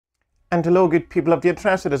And hello good people of the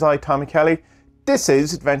internet, it is I, Tommy Kelly. This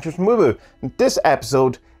is Adventures from Woo. And this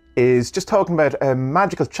episode is just talking about a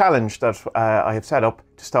magical challenge that I have set up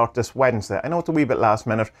to start this Wednesday. I know it's a wee bit last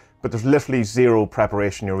minute, but there's literally zero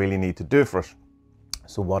preparation you really need to do for it.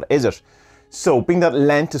 So what is it? So being that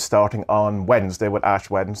Lent is starting on Wednesday with Ash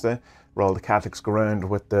Wednesday, where all the Catholics go around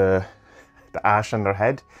with the ash on their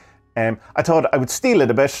head, I thought I would steal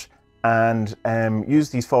it a bit and use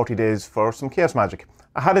these 40 days for some chaos magic.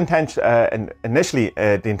 I had initially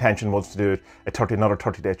the intention was to do another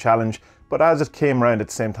 30-day challenge, but as it came around at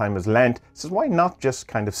the same time as Lent, I said, why not just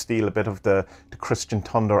kind of steal a bit of the Christian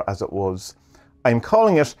thunder as it was. I'm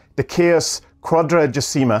calling it the Chaos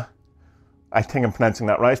Quadragesima. I think I'm pronouncing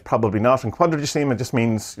that right, probably not. And Quadragesima just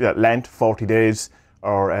means Lent, 40 days,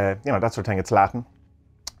 or that sort of thing, it's Latin.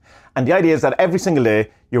 And the idea is that every single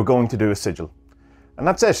day you're going to do a sigil. And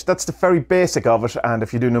that's it, that's the very basic of it, and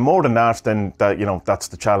if you do no more than that, then that's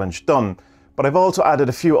the challenge done. But I've also added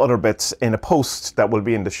a few other bits in a post that will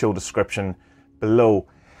be in the show description below.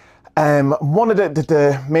 One of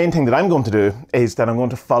the main thing that I'm going to do is that I'm going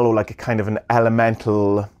to follow like a kind of an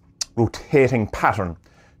elemental rotating pattern.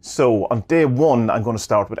 So on day one, I'm going to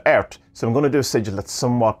start with earth. So I'm going to do a sigil that's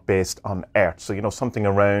somewhat based on earth. So, something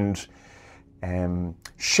around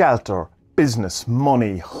shelter, business,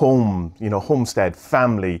 money, home, homestead,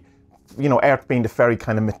 family, earth being the very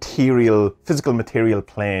kind of physical material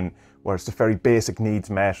plane, where it's the very basic needs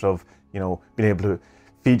met of, being able to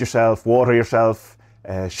feed yourself, water yourself,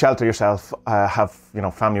 shelter yourself, have,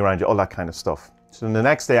 family around you, all that kind of stuff. So the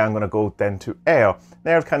next day I'm going to go then to air.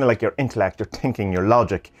 Air is kind of like your intellect, your thinking, your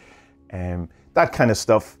logic, that kind of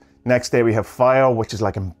stuff. Next day we have fire, which is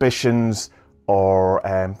like ambitions, or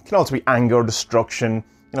can also be anger, destruction.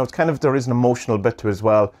 It's kind of, there is an emotional bit to it as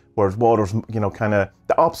well, whereas water's, kind of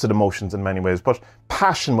the opposite emotions in many ways. But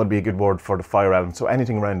passion would be a good word for the fire element. So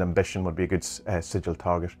anything around ambition would be a good sigil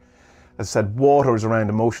target. As I said, water is around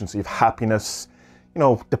emotion. So you have happiness,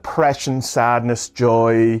 depression, sadness,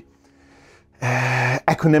 joy,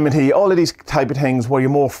 equanimity, all of these type of things where you're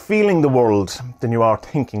more feeling the world than you are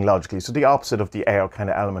thinking logically. So the opposite of the air kind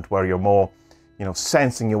of element, where you're more,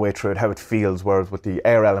 sensing your way through it, how it feels. Whereas with the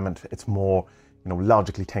air element, it's more,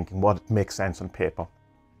 logically thinking what makes sense on paper.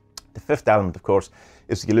 The fifth element, of course,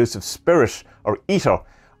 is the elusive spirit or ether,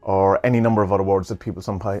 or any number of other words that people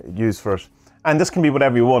sometimes use for it. And this can be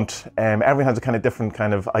whatever you want. Everyone has a kind of different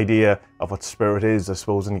kind of idea of what spirit is, I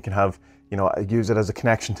suppose, and you can have, use it as a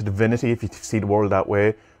connection to divinity if you see the world that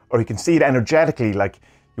way, or you can see it energetically, like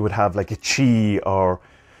you would have like a chi, or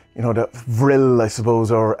the vril, I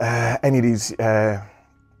suppose, or any of these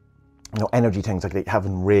energy things like they have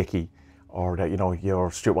in Reiki. Or that, your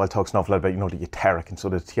Stuart Wilde talks an awful lot about, the etheric and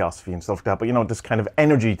sort of the theosophy and stuff like that. But, this kind of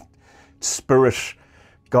energy, spirit,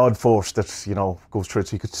 God force that, goes through it.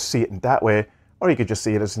 So you could see it in that way, or you could just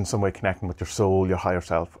see it as in some way connecting with your soul, your higher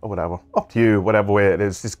self, or whatever. Up to you, whatever way it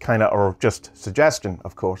is. This kind of, or just suggestion,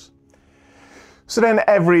 of course. So then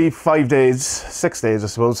every 5 days, 6 days, I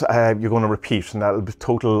suppose, you're going to repeat. And that'll be a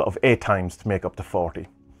total of 8 times to make up to 40.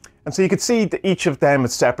 And so you could see that each of them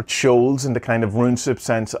as separate shoals in the kind of RuneSoup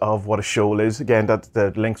sense of what a shoal is. Again, that's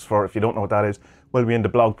the links for, if you don't know what that is, will be in the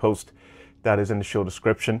blog post that is in the show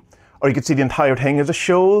description. Or you could see the entire thing as a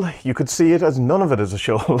shoal. You could see it as none of it as a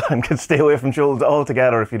shoal and could stay away from shoals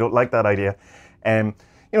altogether if you don't like that idea.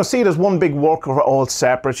 See it as one big work or all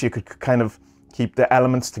separate. You could kind of keep the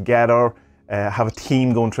elements together, have a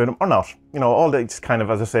theme going through them, or not. All that's kind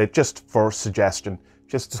of, as I say, just for suggestion.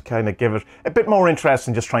 Just to kind of give it a bit more interest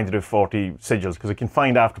than just trying to do 40 sigils, because you can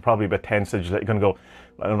find after probably about 10 sigils that you're going to go,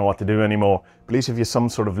 I don't know what to do anymore. But at least if you have some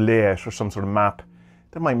sort of layout or some sort of map,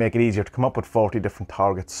 that might make it easier to come up with 40 different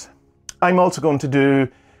targets. I'm also going to do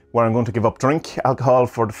where I'm going to give up alcohol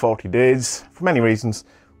for the 40 days, for many reasons.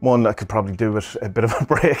 One, I could probably do with a bit of a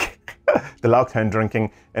break. The lockdown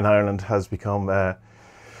drinking in Ireland has become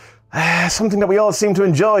something that we all seem to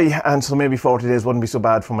enjoy, and so maybe 40 days wouldn't be so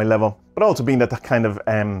bad for my level. But also being that the kind of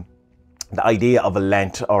the idea of a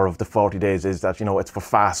Lent or of the 40 days is that it's for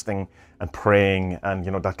fasting and praying and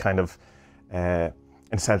that kind of in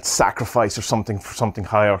a sense sacrifice or something for something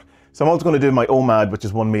higher. So I'm also going to do my OMAD, which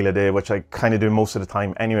is 1 meal a day, which I kind of do most of the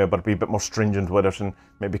time anyway, but be a bit more stringent with it and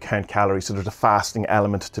maybe count calories. So there's a fasting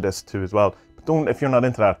element to this too as well. But if you're not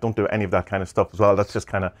into that, don't do any of that kind of stuff as well. That's just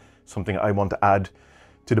kind of something I want to add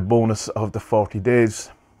to the bonus of the 40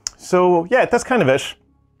 days. So yeah, that's kind of it.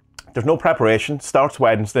 There's no preparation, starts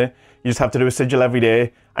Wednesday. You just have to do a sigil every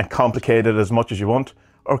day and complicate it as much as you want,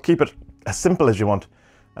 or keep it as simple as you want.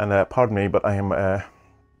 And pardon me, but I am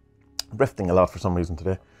riffing a lot for some reason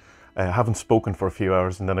today. I haven't spoken for a few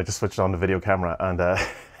hours, and then I just switched on the video camera and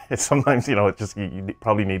It's sometimes, you know, it just, you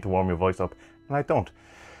probably need to warm your voice up, and I don't.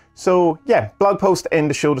 So yeah, blog post in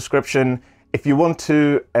the show description. If you want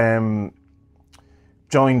to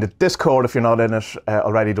join the Discord, if you're not in it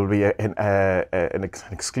already, there'll be an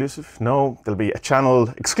exclusive. No, there'll be a channel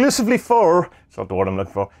exclusively for. It's not the word I'm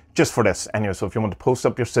looking for. Just for this, anyway. So if you want to post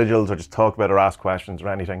up your sigils or just talk about or ask questions or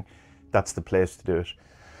anything, that's the place to do it.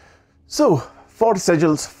 So 40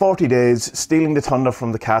 sigils, 40 days, stealing the thunder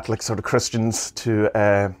from the Catholics or the Christians to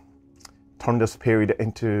turn this period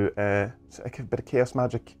into a bit of chaos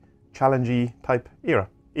magic, challengey type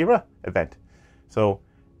event. So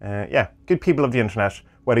yeah, good people of the internet,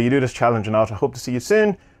 whether you do this challenge or not, I hope to see you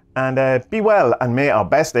soon, and be well, and may our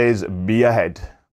best days be ahead.